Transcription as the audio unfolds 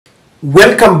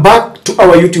Welcome back to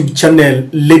our YouTube channel,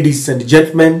 ladies and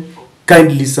gentlemen.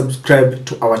 Kindly subscribe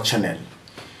to our channel.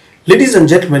 Ladies and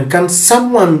gentlemen, can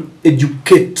someone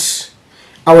educate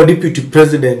our Deputy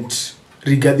President,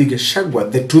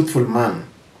 Gachagua, the truthful man,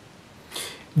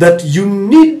 that you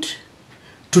need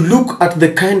to look at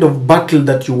the kind of battle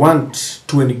that you want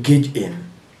to engage in?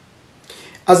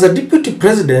 As a Deputy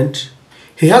President,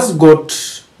 he has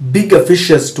got bigger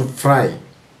fishes to fry.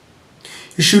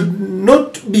 You should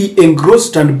not be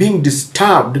engrossed and being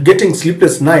disturbed, getting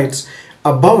sleepless nights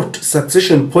about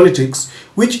succession politics,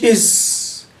 which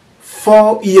is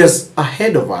 4 years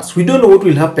ahead of us. We don't know what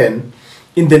will happen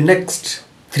in the next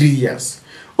 3 years.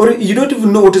 Or you don't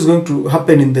even know what is going to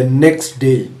happen in the next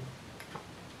day.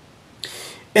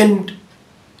 And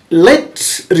let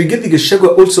Rigathi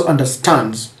Gachagua also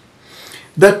understands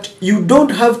that you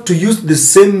don't have to use the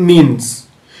same means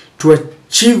to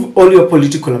achieve all your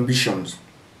political ambitions.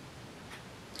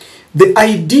 The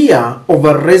idea of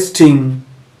arresting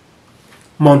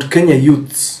Mount Kenya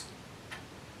youths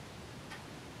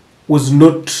was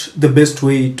not the best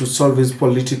way to solve his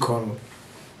political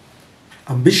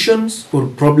ambitions or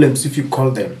problems, if you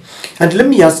call them. And let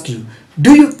me ask you,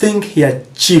 do you think he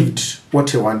achieved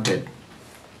what he wanted?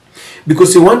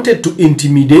 Because he wanted to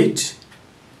intimidate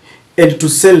and to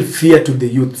sell fear to the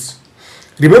youths.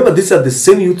 Remember, these are the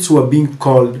same youths who are being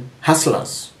called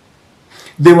hustlers.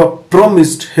 They were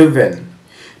promised heaven.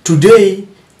 Today,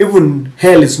 even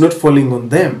hell is not falling on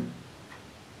them.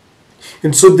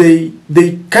 And so they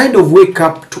kind of wake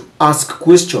up to ask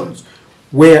questions.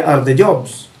 Where are the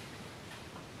jobs?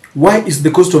 Why is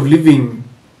the cost of living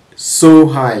so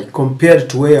high compared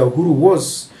to where Uhuru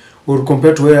was, or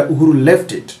compared to where Uhuru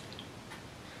left it?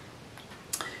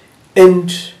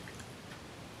 And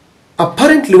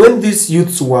apparently when these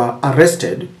youths were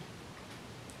arrested,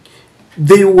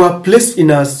 they were placed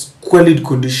in a squalid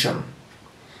condition,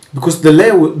 because the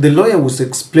lawyer was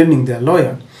explaining their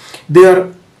lawyer. They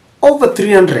are over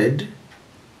 300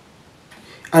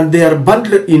 and they are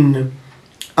bundled in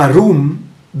a room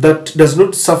that does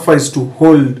not suffice to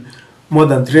hold more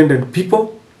than 300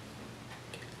 people.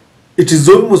 It is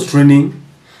almost raining.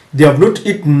 They have not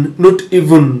eaten, not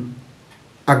even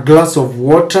a glass of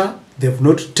water. They have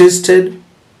not tasted.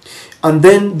 And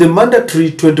then the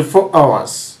mandatory 24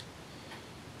 hours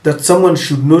that someone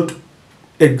should not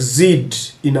exceed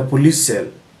in a police cell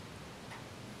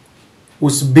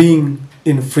was being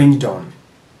infringed on.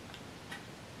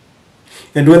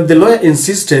 And when the lawyer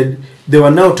insisted, they were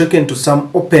now taken to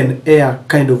some open air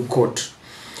kind of court.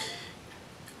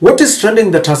 What is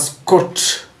trending that has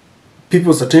caught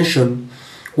people's attention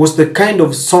was the kind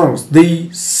of songs. They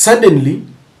suddenly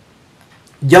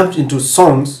jumped into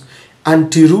songs,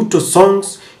 Anti-Ruto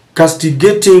songs,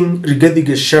 castigating Rigathi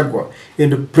Gachagua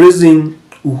and praising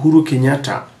Uhuru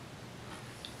Kenyatta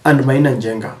and Maina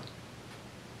Njenga.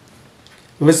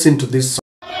 Listen to this song.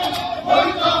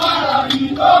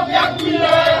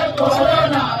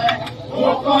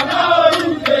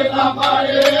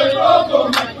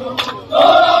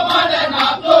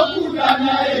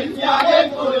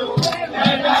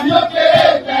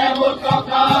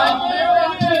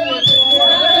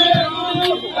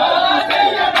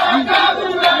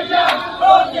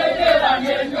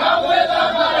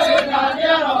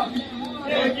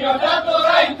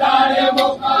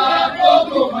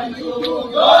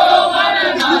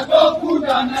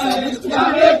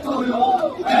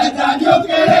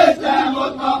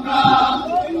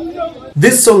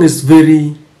 This song is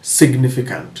very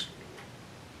significant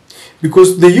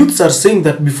because the youths are saying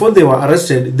that before they were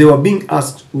arrested, they were being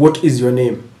asked, what is your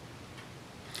name?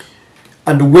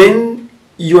 And when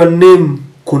your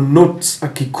name connotes a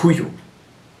Kikuyu,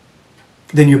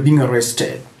 then you're being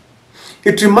arrested.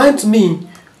 It reminds me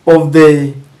of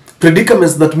the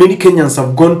predicaments that many Kenyans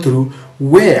have gone through,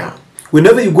 where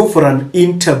whenever you go for an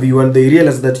interview and they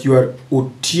realize that you are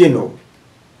Otieno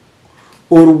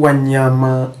or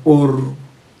Wanyama or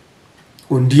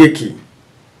Ondieki,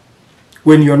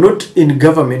 when you are not in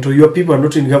government or your people are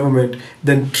not in government,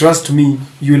 then trust me,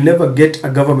 you will never get a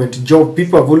government job.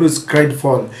 People have always cried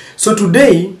foul. So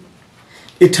today,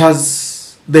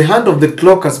 the hand of the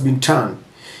clock has been turned,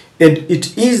 and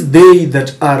it is they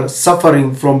that are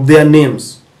suffering from their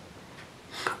names.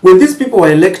 When these people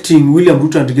were electing William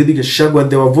Ruto and Rigathi Gachagua,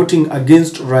 they were voting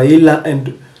against Raila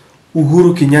and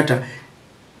Uhuru Kenyatta.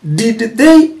 Did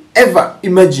they ever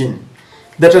imagine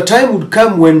that a time would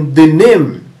come when the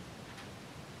name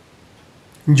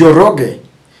Njoroge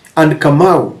and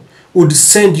Kamau would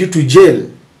send you to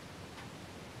jail?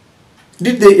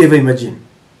 Did they ever imagine?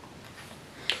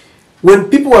 When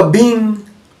people were being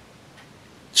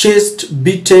chased,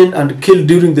 beaten, and killed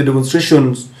during the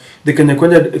demonstrations the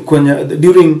Kenya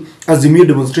during Azimio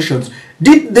demonstrations,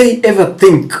 did they ever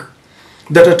think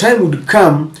that a time would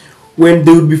come when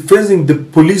they would be facing the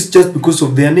police just because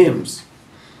of their names?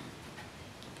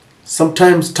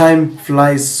 Sometimes time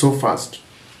flies so fast.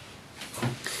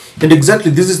 And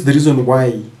exactly this is the reason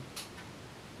why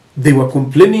they were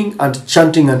complaining and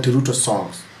chanting Anti-Ruto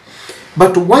songs.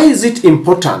 But why is it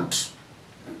important?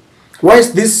 Why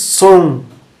is this song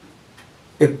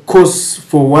a cause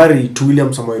for worry to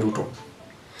William Samoei Ruto?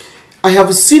 I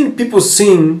have seen people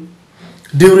sing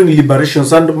during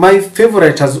liberations, and my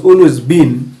favorite has always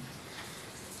been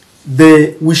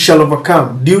the "We Shall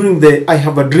Overcome" during the "I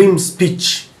Have a Dream"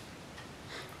 speech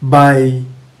by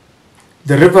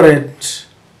the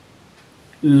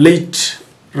late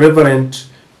Reverend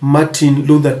Martin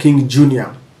Luther King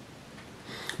Jr.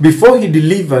 Before he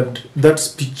delivered that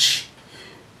speech,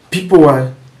 people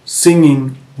were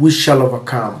singing "We Shall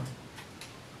Overcome."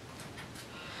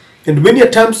 And many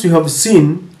times you have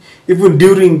seen, even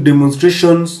during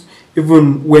demonstrations,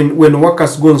 even when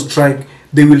workers go on strike,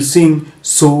 they will sing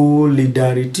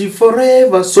 "Solidarity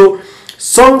Forever." So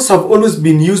songs have always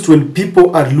been used when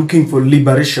people are looking for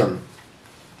liberation.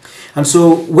 And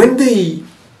so when they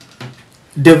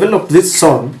develop this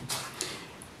song,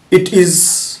 it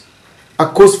is a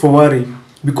cause for worry,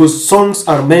 because songs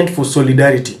are meant for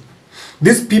solidarity.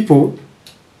 These people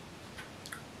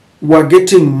were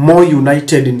getting more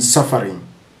united in suffering.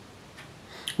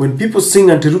 When people sing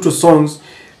Anti-Ruto songs,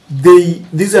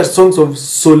 these are songs of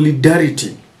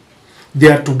solidarity.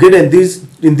 They are together in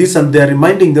this, and they are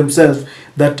reminding themselves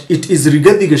that it is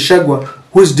Rigathi Gachagua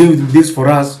who is doing this for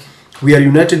us. We are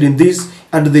united in this,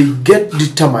 and they get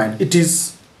determined. It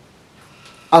is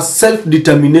a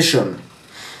self-determination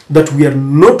that we are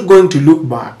not going to look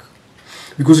back,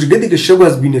 because Rigathi Gachagua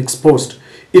has been exposed.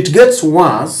 It gets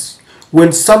worse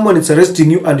when someone is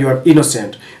arresting you and you are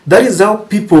innocent. That is how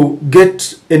people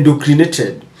get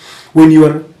indoctrinated. When you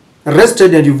are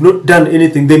arrested and you've not done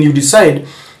anything, then you decide,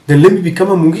 then let me become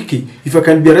a Mungiki. If I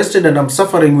can be arrested and I'm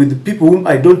suffering with people whom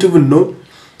I don't even know,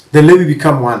 then let me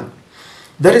become one.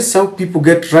 That is how people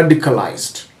get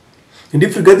radicalized. And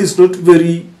if Rigathi is not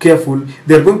very careful,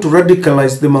 they are going to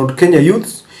radicalize the Mount Kenya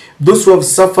youths. Those who have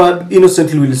suffered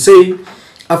innocently will say,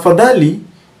 afadhali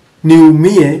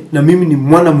niumie na mimi ni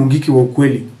mwana Mungiki wa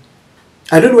ukweli.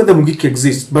 I don't know whether Mungiki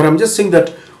exists, but I'm just saying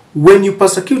that when you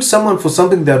persecute someone for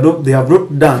something they have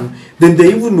not done, then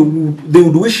they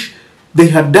would wish they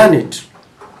had done it.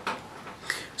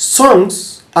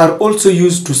 Songs are also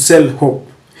used to sell hope.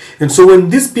 And so when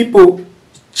these people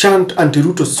chant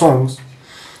Anti-Ruto songs,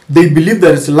 they believe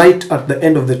there is light at the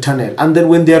end of the tunnel. And then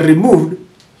when they are removed,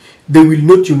 they will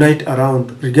not unite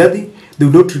around Rigathi, they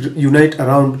will not unite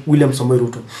around William Samoei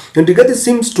Ruto. And Rigathi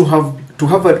seems to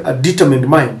have a determined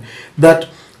mind that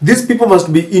these people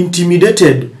must be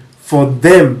intimidated for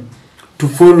them to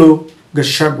follow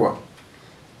Gachagua.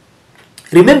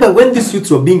 Remember, when these youths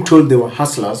were being told they were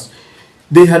hustlers,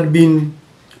 they had been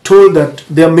told that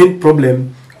their main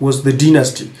problem was the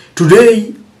dynasty.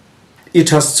 Today, it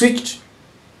has switched.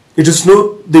 It is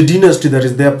not the dynasty that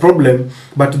is their problem,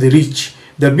 but the rich.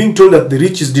 They're being told that the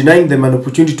rich is denying them an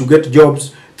opportunity to get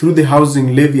jobs through the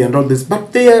housing levy and all this.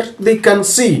 But they can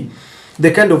see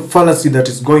the kind of fallacy that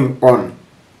is going on.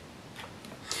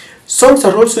 Songs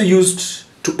are also used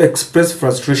to express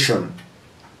frustration.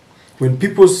 When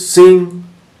people sing,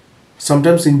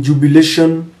 sometimes in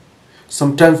jubilation,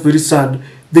 sometimes very sad,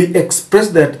 they express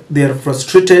that they are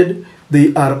frustrated,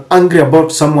 they are angry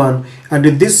about someone, and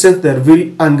in this sense they are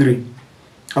very angry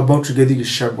about Rigathi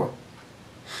Gachagua.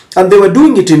 And they were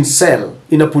doing it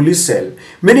in a police cell,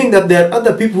 meaning that there are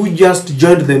other people who just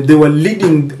joined them. They were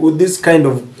leading with this kind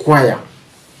of choir.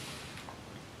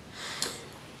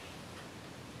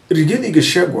 Rigathi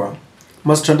Gachagua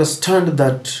must understand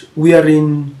that we are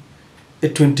in a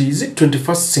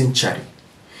 21st century,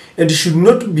 and he should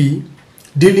not be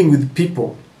dealing with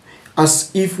people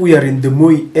as if we are in the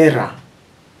Moi era,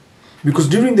 because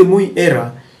during the Moi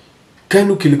era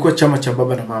KANU kilikuwa chama cha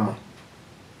baba na mama.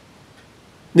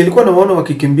 Nilikuwa nawaona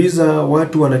wakikimbiza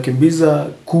watu, wanakimbiza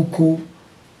kuku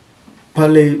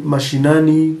pale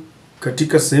mashinani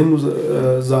katika sehemu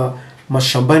za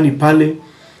mashambani pale.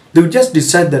 They would just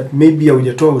decide that maybe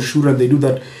haujatoa ushuru, and they do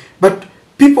that. But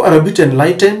people are a bit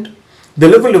enlightened. The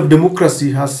level of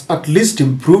democracy has at least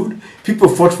improved. People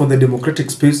fought for the democratic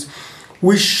space.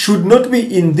 We should not be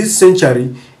in this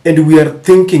century and we are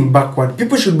thinking backward.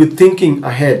 People should be thinking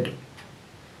ahead.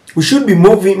 We should be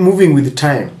moving with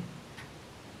time.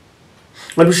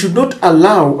 And we should not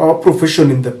allow our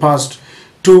profession in the past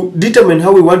to determine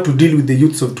how we want to deal with the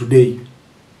youths of today.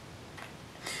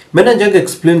 Menanjanga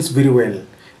explains very well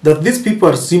that these people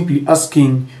are simply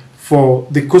asking for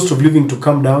the cost of living to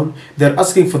come down. They're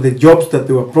asking for the jobs that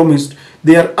they were promised.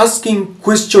 They are asking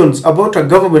questions about a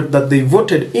government that they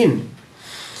voted in.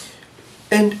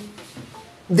 And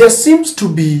there seems to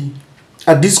be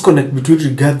a disconnect between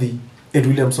Rigathi and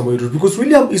William Samoei Ruto, because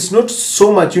William is not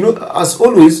so much, as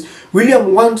always,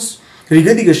 William wants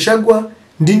Rigathi Gachagua,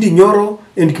 Ndindi Nyoro,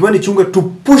 and Kimani Ichung'wah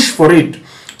to push for it,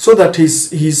 so that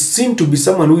he's seen to be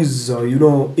someone who is,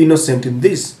 innocent in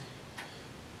this.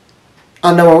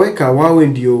 Anawaweka wawe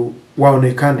ndio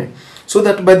waonekane, so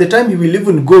that by the time he will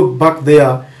even go back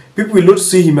there, people will not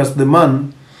see him as the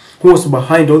man who was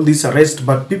behind all this arrest,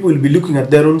 but people will be looking at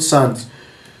their own sons.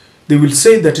 They will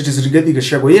say that it is Rigathi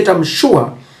Gachagua. Yet I'm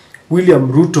sure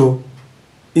William Ruto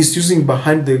is using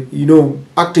behind the,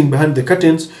 acting behind the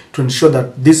curtains to ensure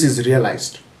that this is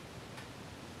realized.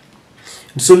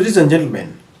 And so, ladies and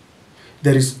gentlemen,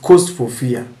 there is cause for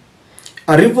fear.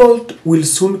 A revolt will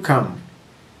soon come,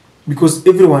 because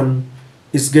everyone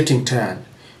is getting tired.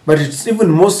 But it's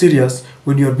even more serious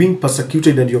when you are being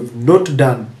persecuted and you have not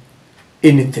done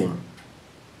anything.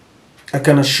 I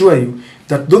can assure you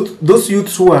that those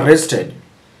youths who are arrested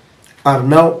are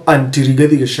now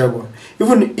anti-Rigathi Gachagua.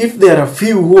 Even if there are a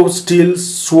few who still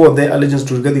swore their allegiance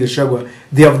to Rigathi Gachagua,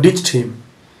 they have ditched him.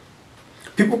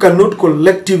 People cannot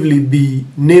collectively be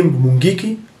named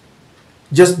Mungiki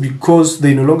just because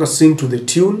they no longer sing to the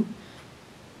tune,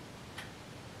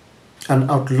 an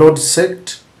outlawed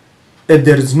sect, and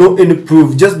there is no any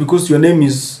proof just because your name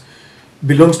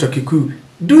belongs to a Kikuyu.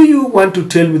 Do you want to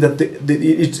tell me that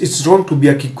it's wrong to be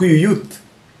a Kikuyu youth?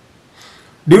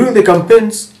 During the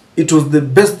campaigns, it was the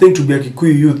best thing to be a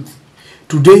Kikuyu youth.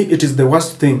 Today, it is the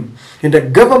worst thing. And the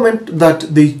government that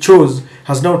they chose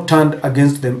has now turned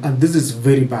against them, and this is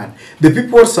very bad. The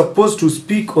people who are supposed to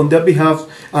speak on their behalf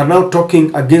are now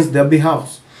talking against their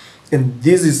behalf. And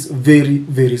this is very,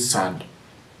 very sad.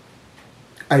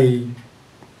 I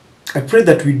pray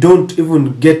that we don't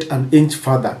even get an inch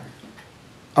further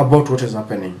about what is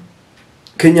happening.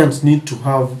 Kenyans need to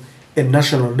have a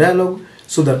national dialogue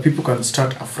so that people can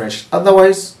start afresh.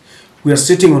 Otherwise, we are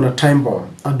sitting on a time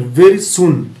bomb, and very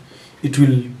soon it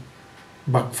will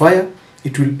backfire,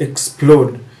 it will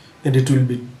explode, and it will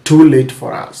be too late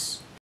for us.